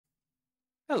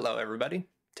Hello everybody.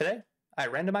 Today, I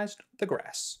randomized the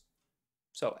grass.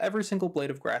 So every single blade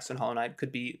of grass in Hollow Knight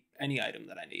could be any item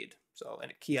that I need. So a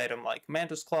key item like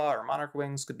Mantis Claw or Monarch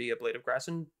Wings could be a blade of grass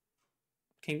in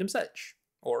Kingdom's Edge,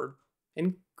 or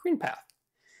in Green Path.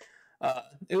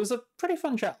 It was a pretty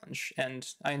fun challenge, and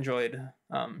I enjoyed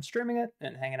streaming it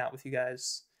and hanging out with you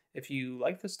guys. If you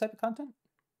like this type of content,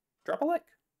 drop a like,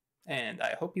 and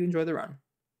I hope you enjoy the run.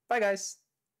 Bye guys!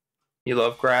 You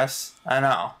love grass? I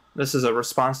know. This is a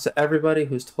response to everybody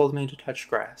who's told me to touch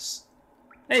grass.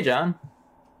 Hey, John.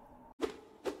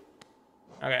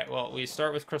 Okay, well, we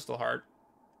start with Crystal Heart.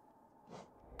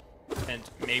 And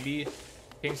maybe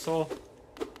Pink Soul.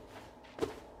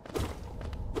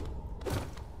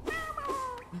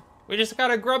 We just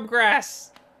got a grub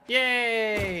grass!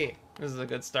 Yay! This is a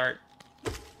good start.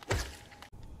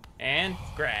 And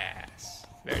grass.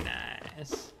 Very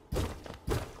nice.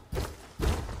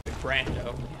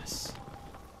 Brando, yes.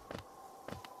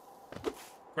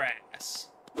 Grass.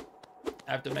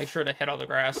 I have to make sure to hit all the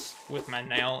grass with my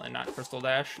nail and not Crystal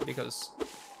Dash, because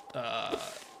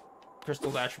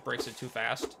Crystal Dash breaks it too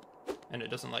fast, and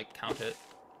it doesn't, like, count it.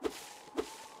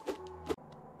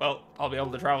 Well, I'll be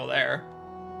able to travel there.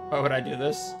 Why would I do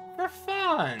this? For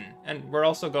fun! And we're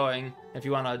also going, if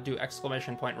you want to do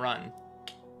exclamation point run,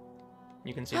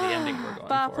 you can see the ending we're going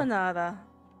for.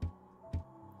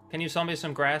 Can you sell me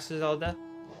some grasses, Zelda?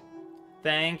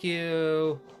 Thank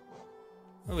you.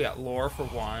 Oh, we got lore for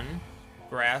 1,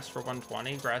 grass for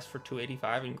 120, grass for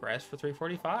 285, and grass for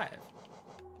 345.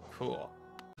 Cool.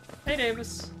 Hey,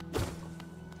 Davis.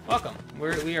 Welcome.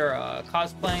 We are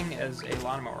cosplaying as a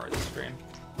lawnmower this stream.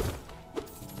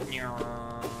 Okay,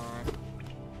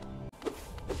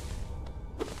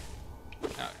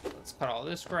 let's cut all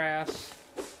this grass.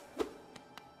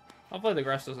 Hopefully the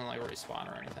grass doesn't, like, respawn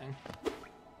or anything.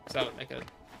 That would make it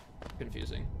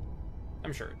confusing.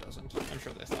 I'm sure it doesn't. I'm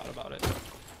sure they thought about it.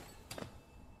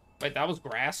 Wait, that was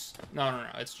grass? No,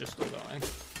 it's just still going.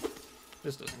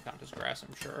 This doesn't count as grass,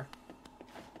 I'm sure.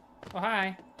 Oh,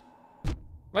 hi.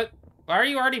 What? Why are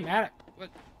you already mad at...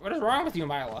 What is wrong with you,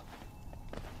 Mila?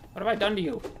 What have I done to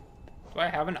you? Do I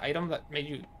have an item that made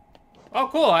you... Oh,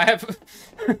 cool, I have...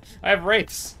 I have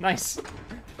wraiths. Nice.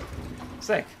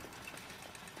 Sick.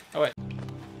 Oh, wait.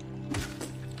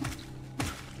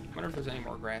 I wonder if there's any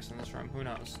more grass in this room. Who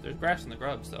knows? There's grass in the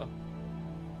grubs, though.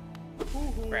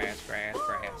 Grass, grass,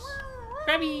 grass.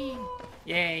 Grubby!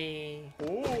 Yay!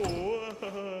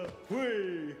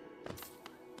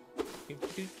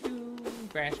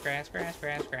 Grass, grass, grass,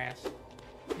 grass, grass.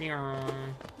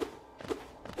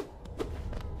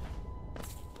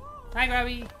 Hi,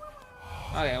 Grubby!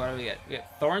 Okay, what do we get? We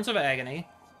get Thorns of Agony.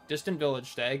 Distant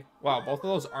Village Stag. Wow, both of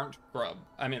those aren't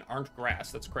aren't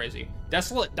grass. That's crazy.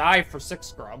 Desolate Dive for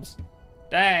 6 grubs.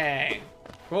 Dang.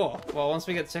 Cool. Well, once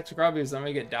we get 6 grubbies, then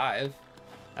we get Dive.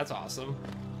 That's awesome.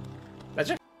 That's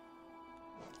just...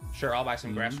 Sure, I'll buy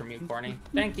some grass from you, Corny.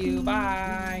 Thank you.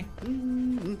 Bye.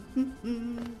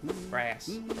 Grass.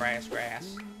 Grass,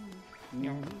 grass.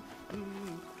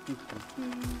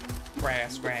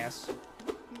 Grass, grass.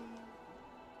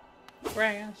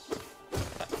 Grass.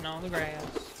 Cutting all the grass.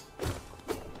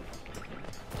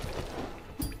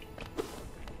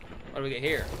 What do we get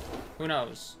here? Who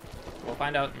knows? We'll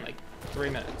find out in like 3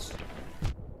 minutes.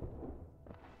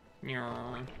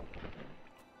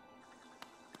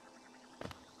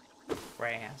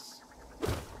 Grass.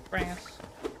 Grass.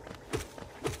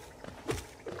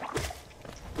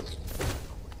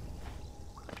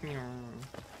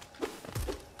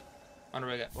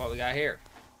 Wonder what we got here.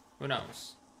 Who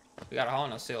knows? We got a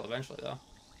Hallownest sale eventually, though.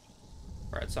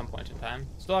 Or at some point in time.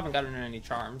 Still haven't gotten any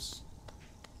charms.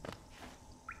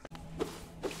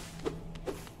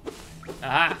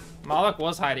 Aha! Moloch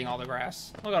was hiding all the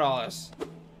grass. Look at all this.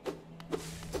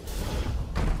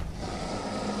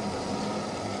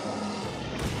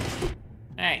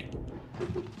 Hey.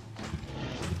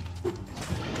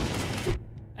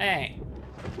 Hey.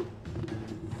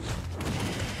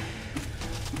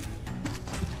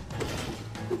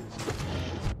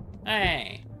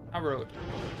 Hey. How rude.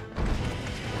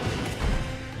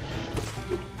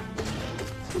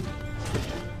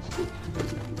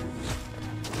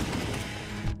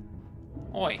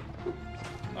 Oi.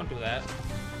 Don't do that.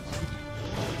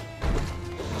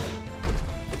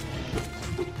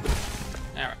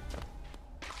 Alright.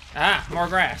 Ah, more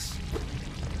grass.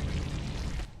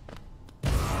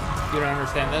 You don't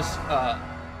understand this?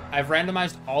 I've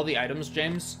randomized all the items,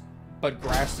 James, but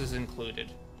grass is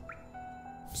included.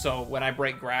 So when I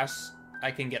break grass, I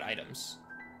can get items.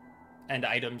 And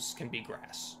items can be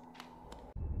grass.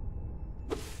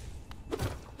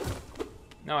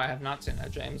 No, I have not seen that,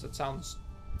 James. It sounds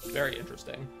very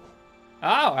interesting.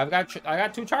 Oh, I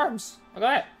got 2 charms. Look at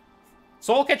that.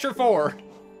 Soul Catcher 4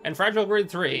 and Fragile Greed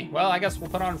 3. Well, I guess we'll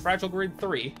put on Fragile Greed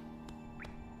 3.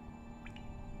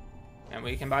 And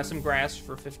we can buy some grass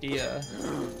for 50,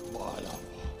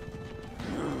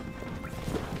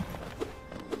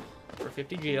 for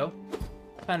 50 geo.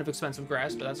 Kind of expensive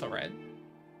grass, but that's alright.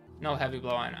 No heavy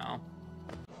blow, I know.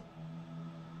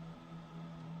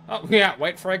 Oh, yeah,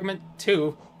 White Fragment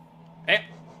 2.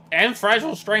 And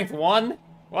Fragile Strength 1?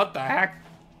 What the heck?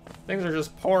 Things are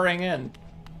just pouring in.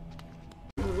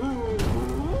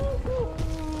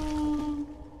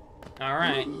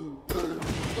 Alright.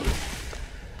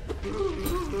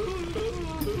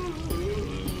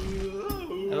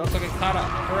 It looks like it caught up.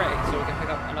 Hooray, so we can pick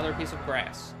up another piece of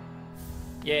grass.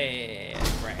 Yeah,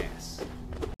 grass.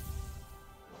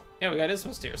 Yeah, we got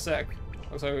Isthmus tier, sick.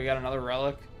 Looks like we got another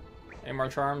relic. Any more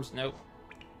charms? Nope.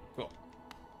 Cool.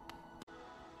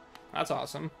 That's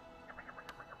awesome.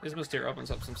 Isthmus tier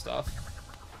opens up some stuff.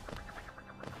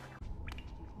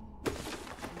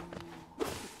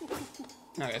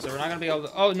 Okay, so we're not gonna be able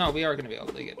to. Oh no, we are gonna be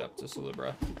able to get up to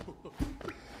Salubra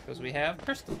because we have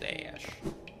Crystal Dash.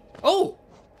 Oh,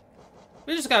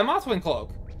 we just got a Mothwing Cloak.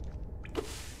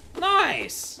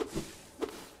 Nice.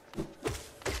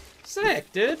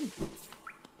 Sick, dude.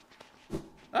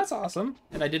 That's awesome.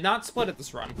 And I did not split it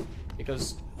this run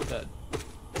because the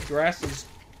grass is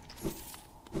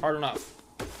hard enough.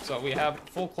 So we have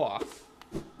full cloth.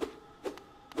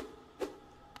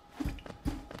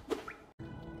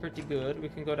 Pretty good. We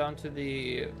can go down to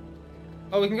the...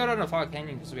 Oh, we can go down to Fog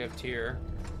Canyon because we have tier.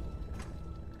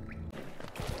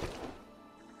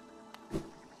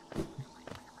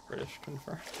 British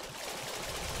confirmed.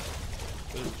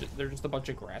 There's just a bunch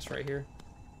of grass right here.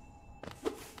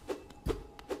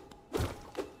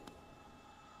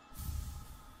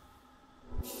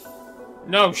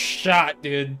 No shot,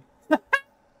 dude.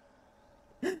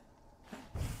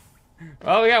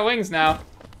 Well, we got wings now.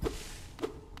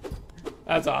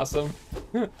 That's awesome.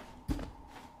 Okay.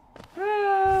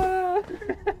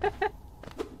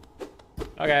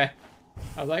 I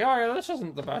was like, alright, this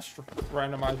isn't the best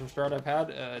randomizer start I've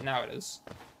had. Now it is.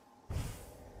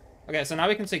 Okay, so now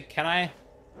we can see, can I...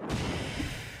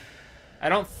 I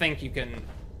don't think you can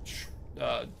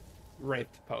rape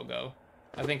Pogo.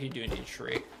 I think you do need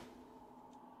Shriek.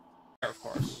 Of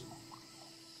course.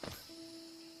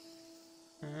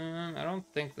 I don't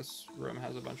think this room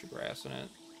has a bunch of grass in it.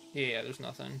 Yeah, there's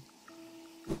nothing.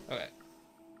 Okay.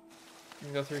 We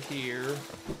can go through here.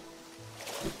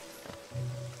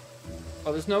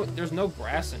 Oh, there's no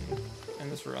grass in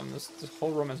this room. This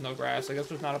whole room has no grass. I guess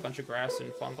there's not a bunch of grass in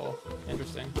Fungal.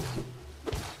 Interesting.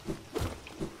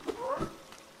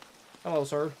 Hello,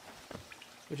 sir.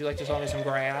 Would you like to sell me some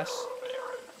grass?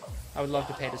 I would love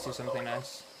to pay to see something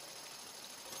nice.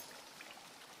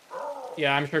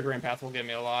 Yeah, I'm sure Green Path will give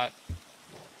me a lot.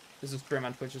 This is stream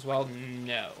on Twitch as well?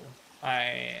 No.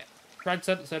 I tried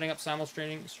setting up simul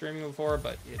streaming before,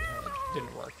 but it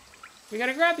didn't work. We got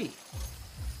a grubby!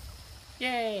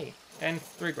 Yay! And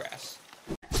 3 grass.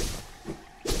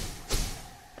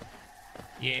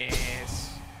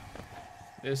 Yes.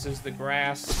 This is the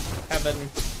grass heaven.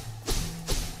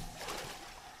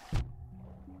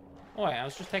 Oh yeah, I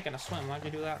was just taking a swim. Why'd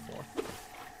you do that for?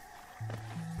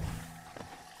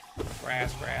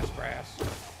 Grass, grass, grass.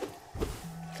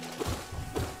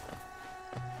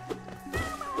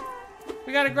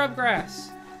 We got a grub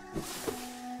grass.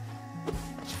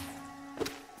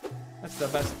 That's the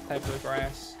best type of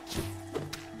grass.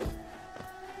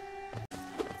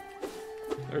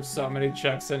 There's so many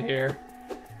chucks in here.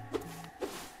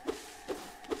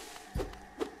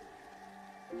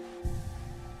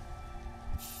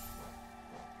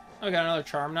 Oh, we got another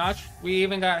charm notch. We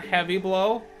even got heavy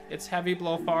blow. It's heavy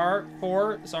blow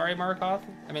 4. Sorry, Markov.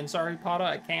 I mean, sorry, Pata.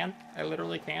 I can't. I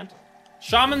literally can't.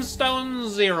 Shaman Stone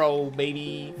 0,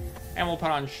 baby. And we'll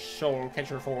put on Soul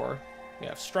Catcher 4. We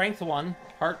have Strength 1,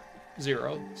 Heart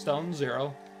 0, Stone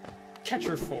 0,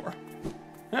 Catcher 4.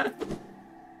 Alright,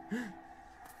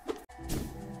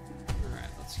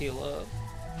 let's heal up.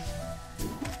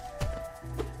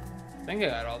 I think I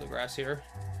got all the grass here.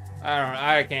 I don't know.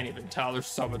 I can't even tell. There's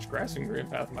so much grass in Green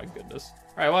Path. My goodness.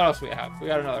 All right, what else we have? We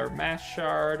got another Mass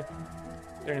Shard.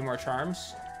 Are there any more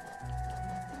charms?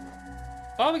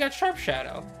 Oh, we got Sharp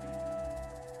Shadow.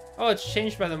 Oh, it's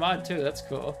changed by the mod too. That's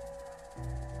cool.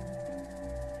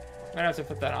 Might have to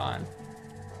put that on.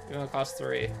 It's gonna cost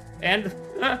 3. And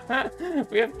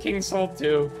we have King Soul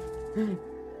 2.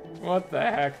 What the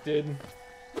heck, dude?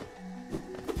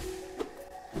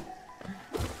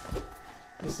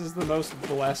 This is the most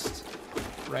blessed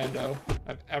rando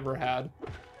I've ever had.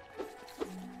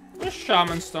 Just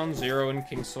Shaman Stone 0 and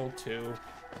King Soul 2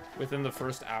 within the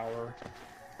first hour.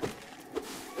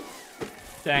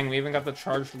 Dang, we even got the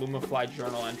charged Lumafly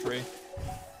journal entry.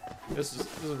 This is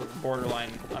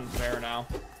borderline unfair now.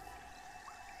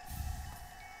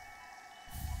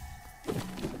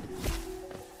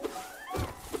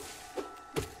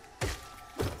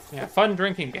 Yeah, fun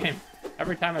drinking game.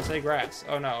 Every time I say grass.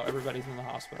 Oh no, everybody's in the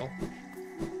hospital.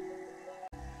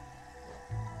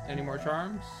 Any more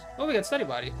charms? Oh, we got Steady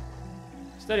Body.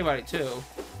 Steady Body 2.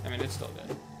 I mean, it's still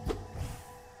good.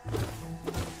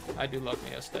 I do love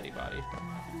me a Steady Body.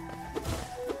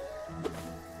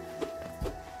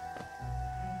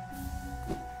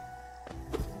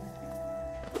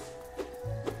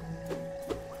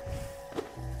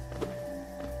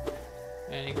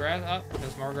 Any grass? Oh,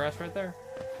 there's more grass right there.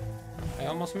 I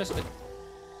almost missed it.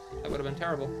 That would have been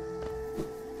terrible.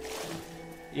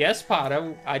 Yes,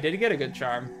 Pato, I did get a good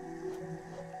charm.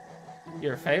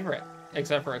 Your favorite.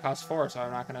 Except for it costs 4, so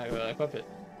I'm not going to equip it.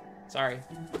 Sorry.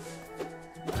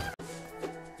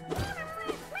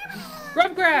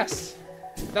 Grubgrass!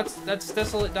 That's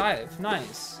Desolate Dive.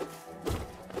 Nice.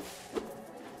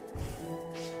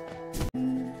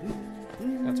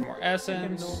 Got some more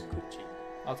essence.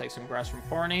 I'll take some grass from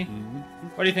Corny.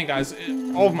 What do you think, guys?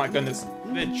 Oh my goodness.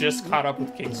 It just caught up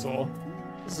with King Soul.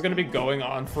 This is going to be going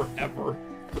on forever.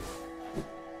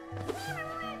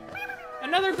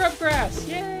 Another Grubgrass!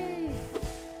 Yay!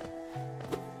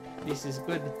 This is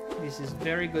good. This is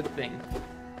very good thing.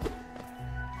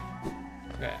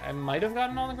 Okay, I might have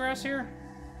gotten all the grass here.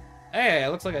 Hey, it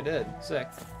looks like I did. Sick.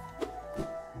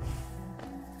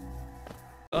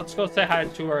 Let's go say hi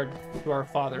to our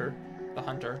father, the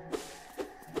hunter.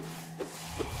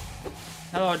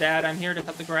 Hello, Dad. I'm here to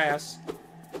cut the grass.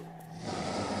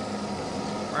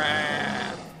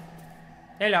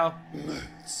 Hello.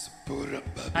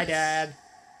 Hi, Dad.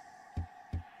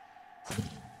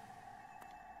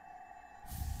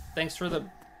 Thanks for the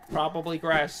probably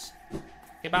grass.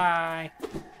 Goodbye.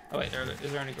 Oh wait,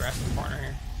 is there any grass in the corner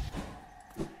here?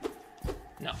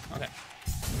 No. Okay.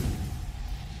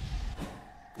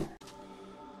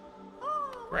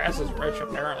 Grass is rich,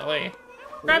 apparently.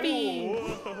 Grubby!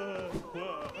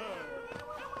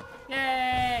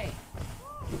 Yay!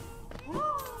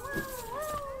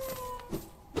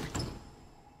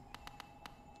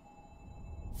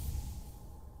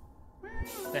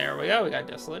 There we go, we got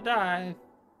Desolate Dive.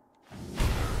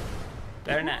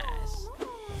 Very nice.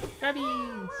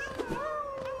 Grubbies!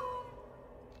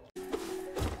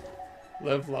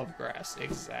 Live, love, grass.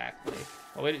 Exactly.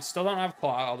 Oh wait, still don't have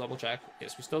Claw. I'll double check.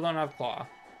 Yes, we still don't have Claw.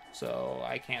 So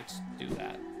I can't do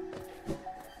that.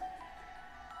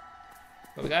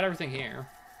 But we got everything here.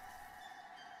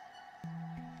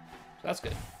 So that's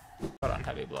good. Put on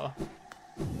Heavy Blow.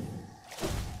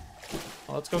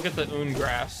 Well, let's go get the Oon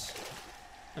grass.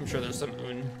 I'm sure there's some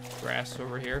Oon grass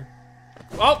over here.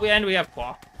 Oh, we have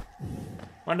Claw.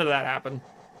 When did that happen?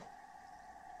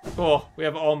 Cool. We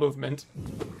have all movement.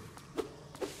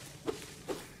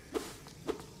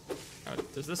 Oh,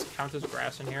 does this count as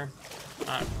grass in here?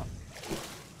 I don't know.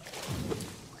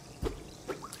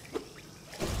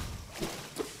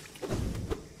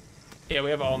 Yeah, we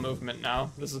have all movement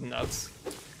now. This is nuts.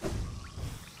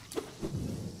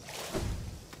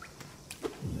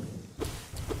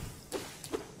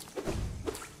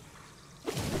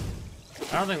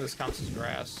 I don't think this counts as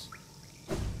grass.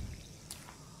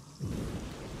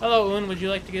 Hello, Oon. Would you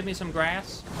like to give me some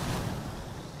grass?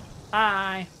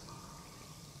 Hi.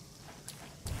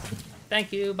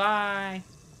 Thank you. Bye.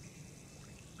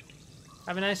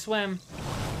 Have a nice swim.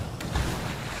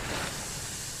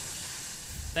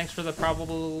 Thanks for the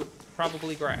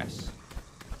probably grass.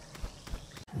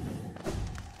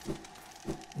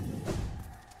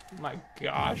 Oh my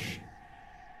gosh.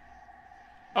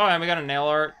 Oh, and we got a nail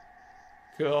art.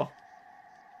 Cool.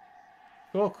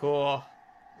 Cool.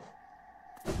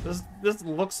 This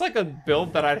looks like a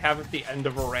build that I'd have at the end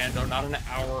of a rando, not an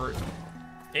hour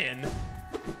in.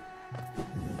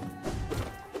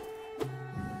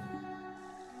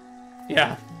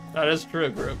 Yeah, that is true,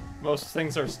 group. Most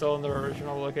things are still in their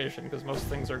original location because most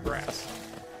things are grass.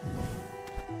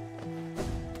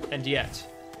 And yet.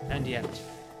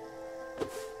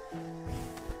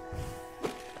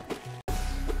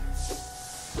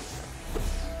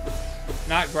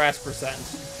 Not grass percent,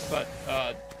 but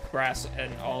grass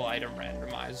and all item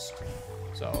randomized.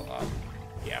 So,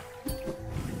 yeah.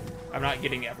 I'm not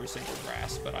getting every single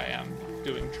grass, but I am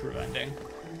doing true ending.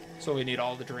 So we need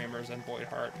all the Dreamers and Void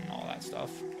Heart and all that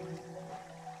stuff.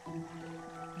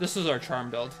 This is our charm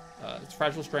build. It's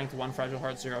Fragile Strength, 1 Fragile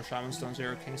Heart, 0 Shaman Stone,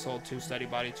 0 King Soul, 2 Steady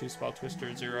Body, 2 Spell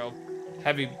Twister, 0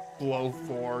 Heavy Blow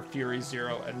 4, Fury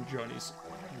 0, and Joni's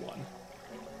 1.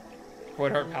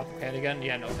 Void Heart Palpicate again?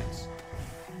 Yeah, no thanks.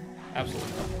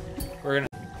 Absolutely not. We're gonna...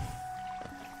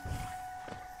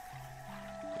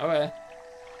 Okay.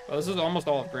 Well, this is almost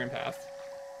all of Green Path.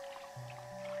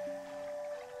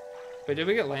 Wait, did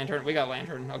we get Lantern? We got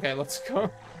Lantern. Okay, let's go.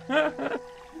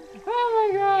 Oh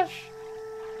my gosh.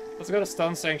 Let's go to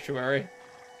Stone Sanctuary.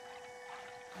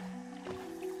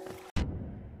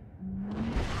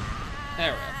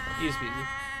 There we go. Easy peasy.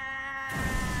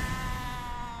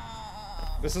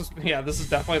 This is, yeah, this is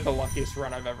definitely the luckiest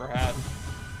run I've ever had.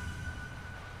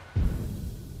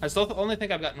 I still only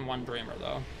think I've gotten one Dreamer,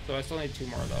 though. So I still need 2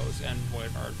 more of those, and Void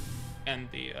Heart, and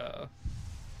the,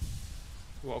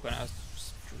 Woken Ass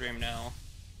Dream now.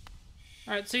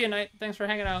 Alright, see you, Knight. Thanks for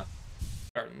hanging out.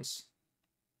 Gardens.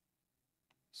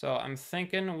 So I'm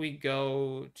thinking we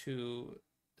go to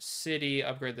City,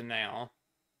 upgrade the nail.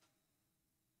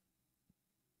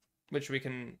 Which we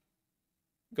can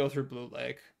go through Blue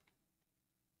Lake.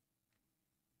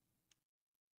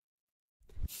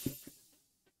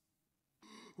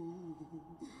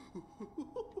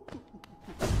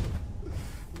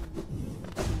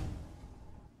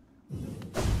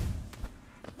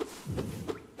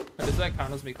 Does that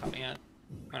count as me cutting it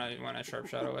when I sharp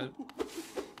shadow it?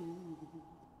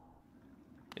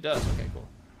 It does. Okay, cool.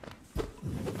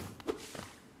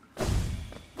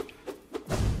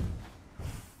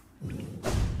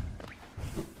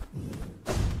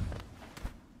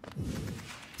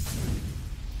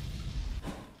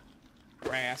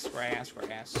 Grass, grass,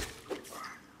 grass.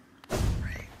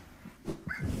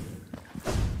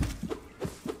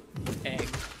 Egg.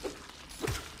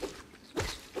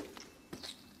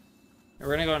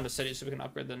 We're gonna go into city so we can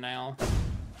upgrade the nail.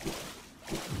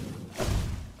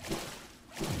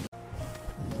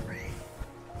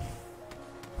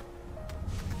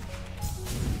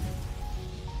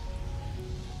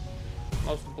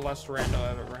 Most blessed rando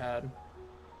I've ever had.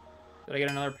 Did I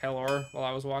get another pale ore while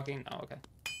I was walking? Oh, okay.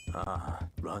 Ah,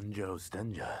 Ranjo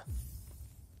Stenja.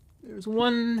 There's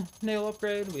one nail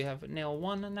upgrade. We have nail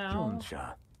 1 now.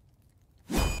 Jonsha.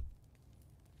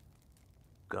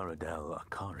 Garadel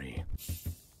Akari.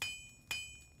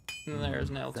 And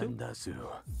there's nail 2. Vendasu.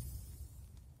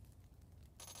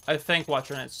 I think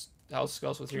watching its health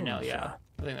skills with your nail, yeah.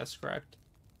 I think that's correct.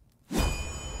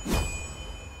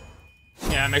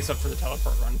 Yeah, it makes up for the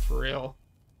teleport run for real.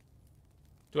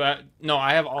 Do I? No,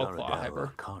 I have all claw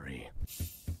hyper. Akari.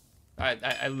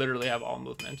 I literally have all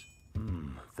movement.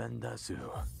 Vendasu.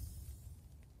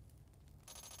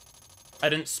 I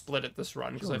didn't split it this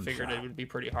run because I figured it would be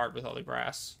pretty hard with all the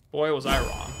grass. Boy, was I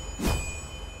wrong.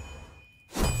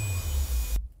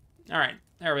 Alright,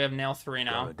 there we have nail 3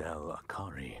 now. Garadel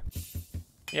Akari.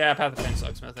 Yeah, Path of Pain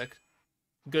sucks, Mythic.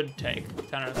 Good take.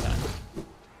 10 out of 10.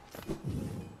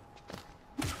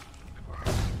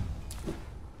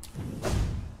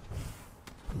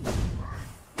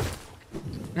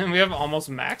 And we have almost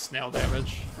max nail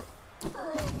damage.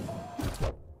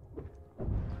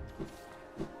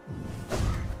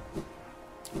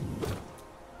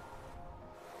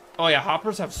 Oh yeah,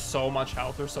 hoppers have so much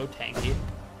health, they're so tanky.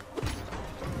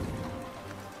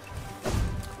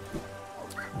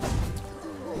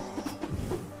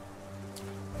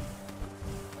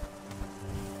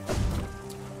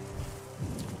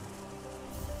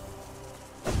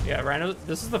 Yeah, rando,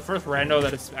 this is the first rando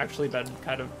that it's actually been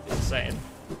kind of insane.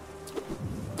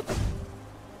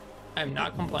 I'm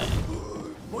not complaining.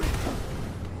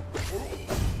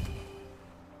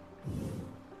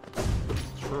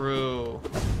 True.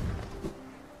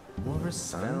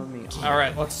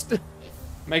 Alright, let's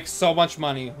make so much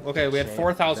money. Okay, we had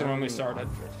 4,000 when we started.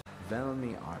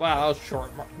 Wow, that was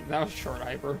short. That was short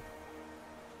hyper.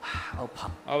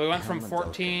 Oh, we went from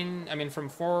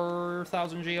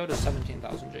 4,000 geo to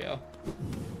 17,000 geo.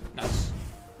 Nice.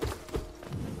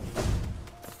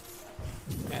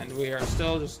 And we are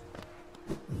still just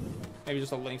maybe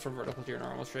just a link from vertical to your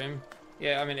normal stream.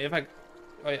 Yeah, I mean if I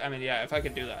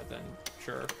could do that, then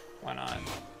sure, why not?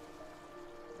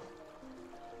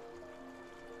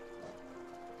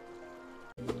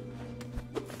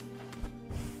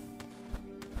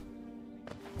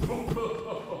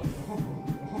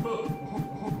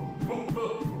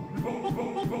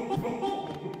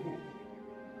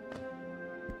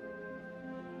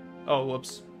 Oh,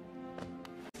 whoops.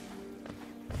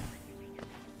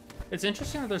 It's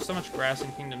interesting that there's so much grass in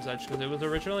Kingdom's Edge, because it was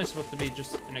originally supposed to be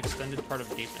just an extended part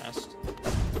of Deep Nest.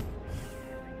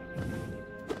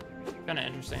 Kind of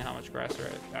interesting how much grass there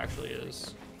actually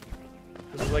is.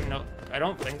 There's like no, I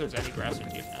don't think there's any grass in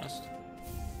Deep Nest.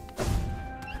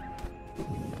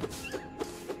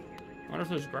 I wonder if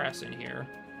there's grass in here.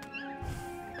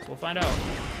 So we'll find out.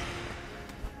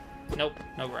 Nope,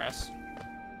 no grass.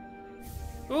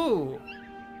 Ooh.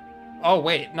 Oh,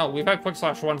 wait. No, we've had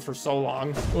quick/1 for so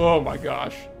long. Oh my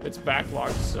gosh. It's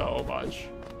backlogged so much.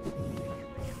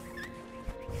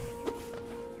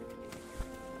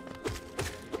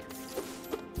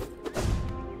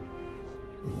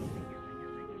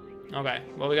 Okay,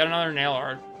 well, we got another nail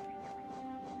art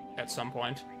at some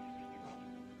point.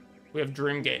 We have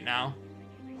Dreamgate now.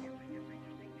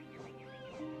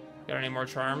 Got any more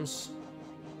charms?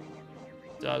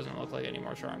 Doesn't look like any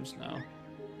more charms, no.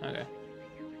 Okay.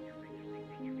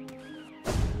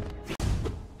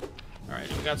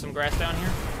 Alright, we got some grass down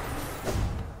here.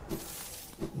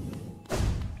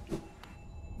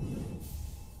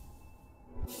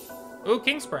 Ooh,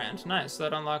 King's Brand. Nice.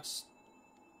 That unlocks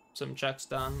some checks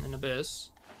done in Abyss.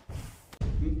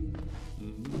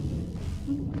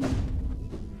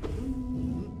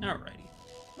 Alrighty.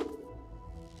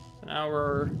 So now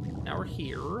we're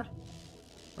here,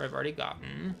 where I've already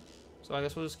gotten. So I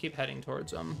guess we'll just keep heading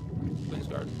towards Queen's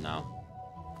Garden now.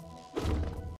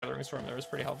 Gathering Storm there was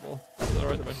pretty helpful.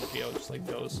 Otherwise a bunch of Geo just like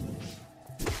goes.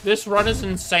 This run is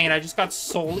insane. I just got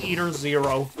Soul Eater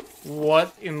 0.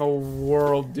 What in the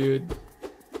world, dude?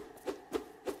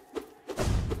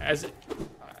 I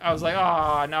was like,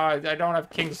 oh, no, I don't have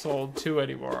King Soul 2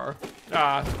 anymore.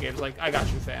 The game's like, I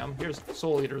got you, fam. Here's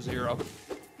Soul Eater 0.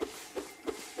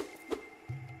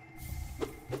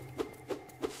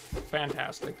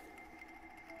 Fantastic.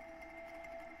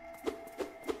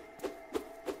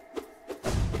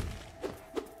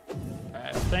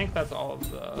 I think that's all of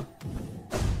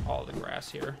the grass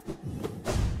here.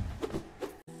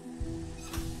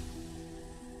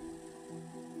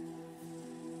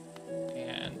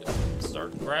 And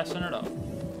start grassing it up.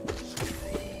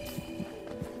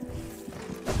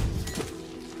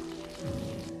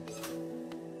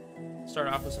 Start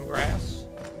off with some grass.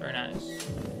 Very nice.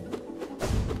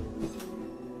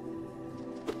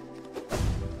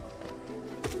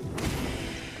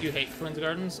 You hate Queen's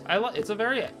Gardens? It's a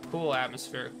very cool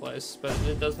atmospheric place, but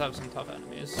it does have some tough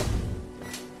enemies.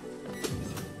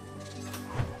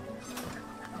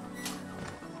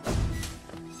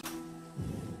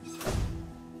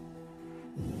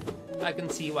 I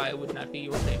can see why it would not be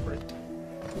your favorite.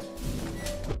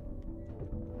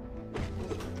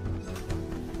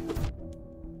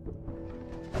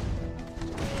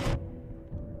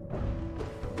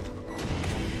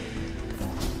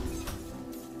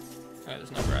 Alright,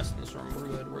 there's no grass in this room. We're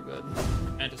good, we're good.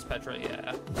 Mantis Petra,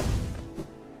 yeah.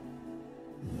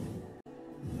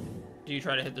 Do you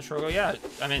try to hit the Shrogo? Yeah,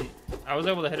 I mean, I was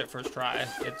able to hit it first try.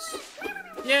 It's...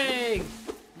 Yay!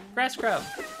 Grass Grub!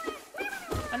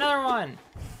 Another one!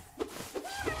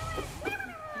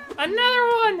 Another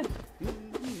one!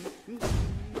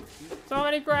 So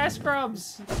many grass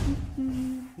grubs!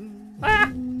 Ah!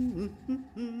 And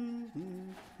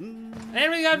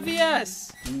we got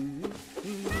VS!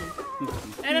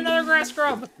 And another grass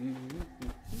grub!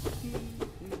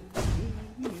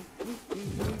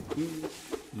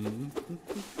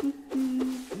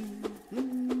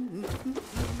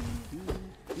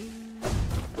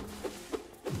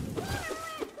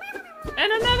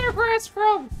 And another grass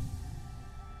grub!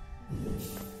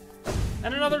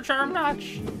 And another charm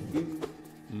notch!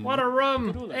 What a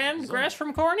room! And grass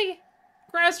from Corny?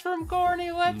 Grass from Corny,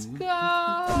 let's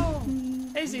go!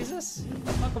 Hey, Jesus.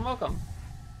 Welcome, welcome.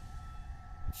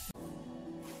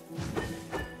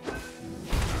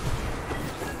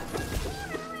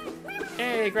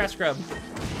 Hey, grass grub.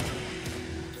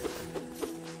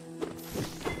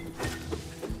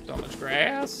 So much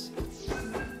grass.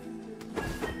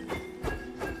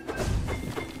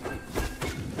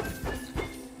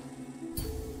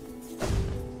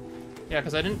 Yeah,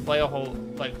 because I didn't play a whole,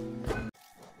 like...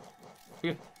 We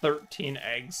have 13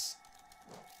 eggs.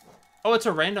 Oh, it's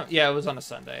a random... Yeah, it was on a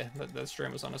Sunday. The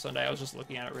stream was on a Sunday. I was just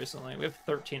looking at it recently. We have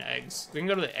 13 eggs. We can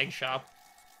go to the egg shop.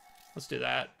 Let's do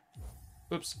that.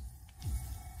 Oops.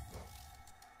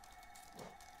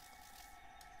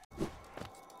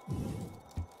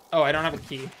 Oh, I don't have a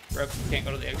key. Rip, can't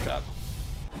go to the egg shop.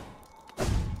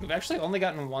 We've actually only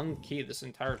gotten one key this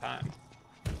entire time.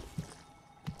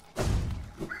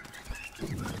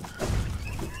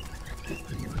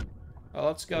 Well,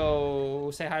 let's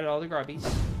go say hi to all the grubbies.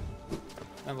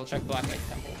 Then we'll check Black Egg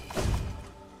Temple.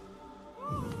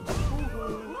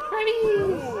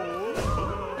 Grubbies!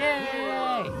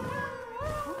 Yay!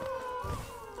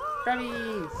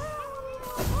 Grubbies!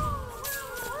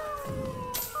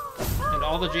 And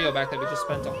all the geo back that we just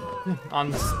spent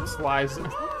on Sly's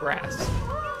grass.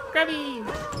 Grubbies!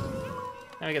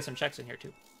 And we get some checks in here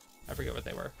too. I forget what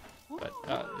they were, but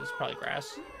it was probably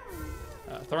grass.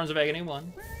 Thorns of Agony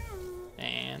 1.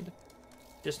 And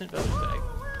Distant Village Tag.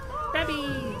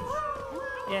 Grabbies!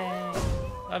 Yay!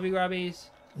 Love you, grabbies.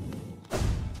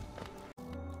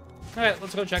 Alright,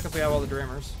 let's go check if we have all the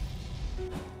Dreamers.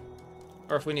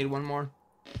 Or if we need one more.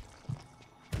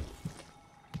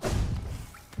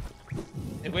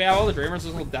 If we have all the Dreamers,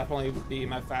 this will definitely be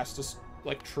my fastest,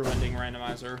 like, true ending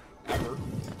randomizer ever.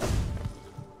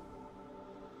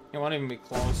 It won't even be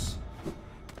close.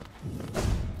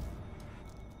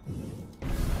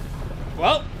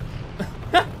 Well.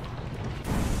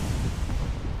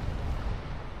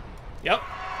 Yep.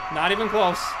 Not even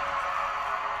close.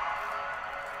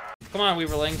 Come on,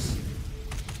 Weaverlings.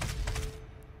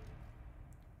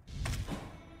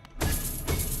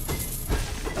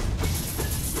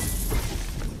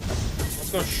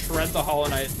 Let's go shred the Hollow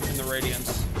Knight in the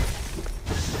Radiance.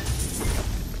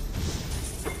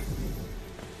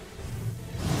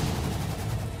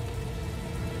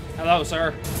 Hello,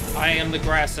 sir. I am the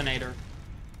Grassinator.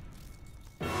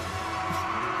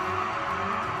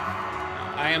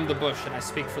 I am the bush, and I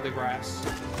speak for the grass.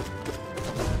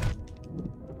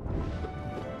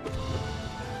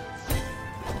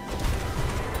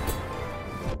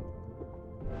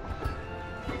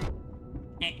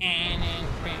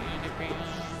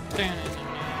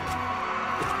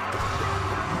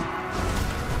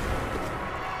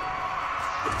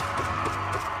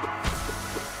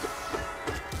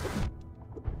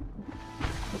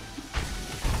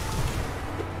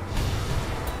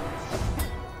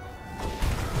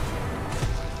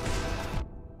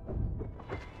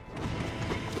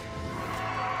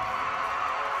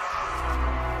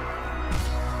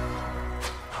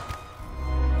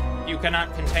 You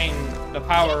cannot contain the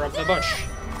power of the bush.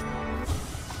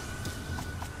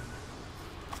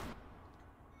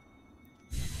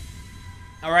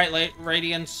 Alright,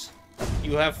 Radiance.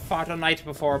 You have fought a knight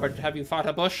before, but have you fought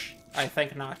a bush? I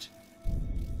think not.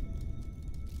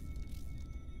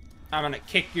 I'm gonna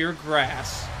kick your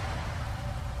grass.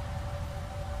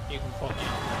 You can quote me on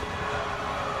that.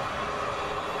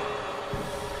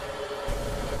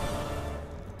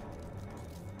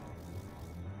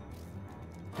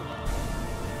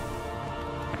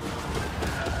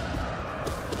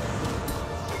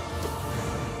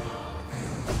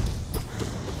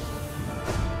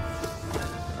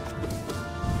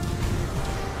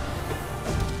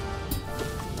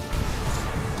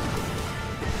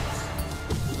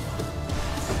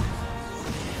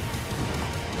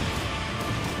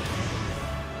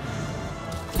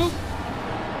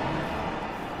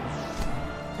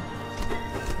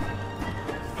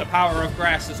 The power of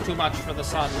grass is too much for the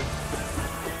sun.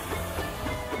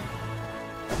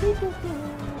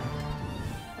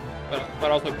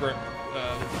 But also, Green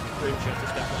Shift is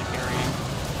definitely carrying.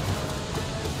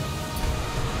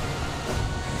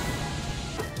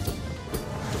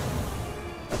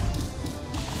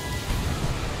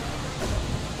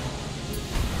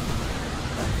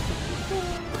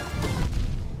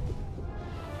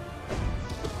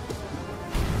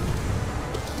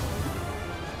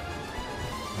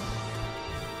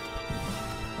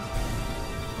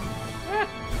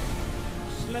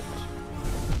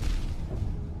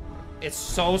 It's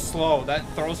so slow. That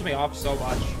throws me off so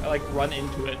much. I like run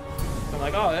into it. I'm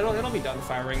like, oh, it'll be done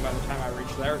firing by the time I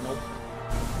reach there. Nope.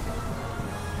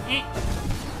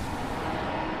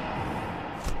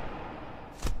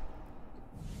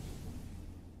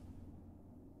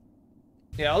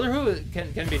 Yeah, Elder Who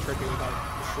can be tricky without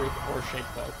Shriek or Shake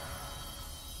though.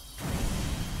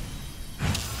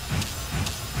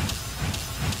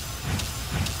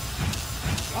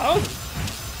 Oh,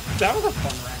 that was a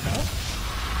fun rando.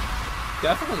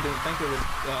 Definitely didn't think it would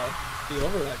be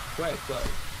over that quick, but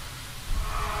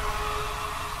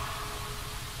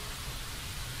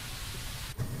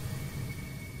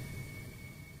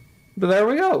there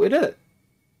we go. We did it.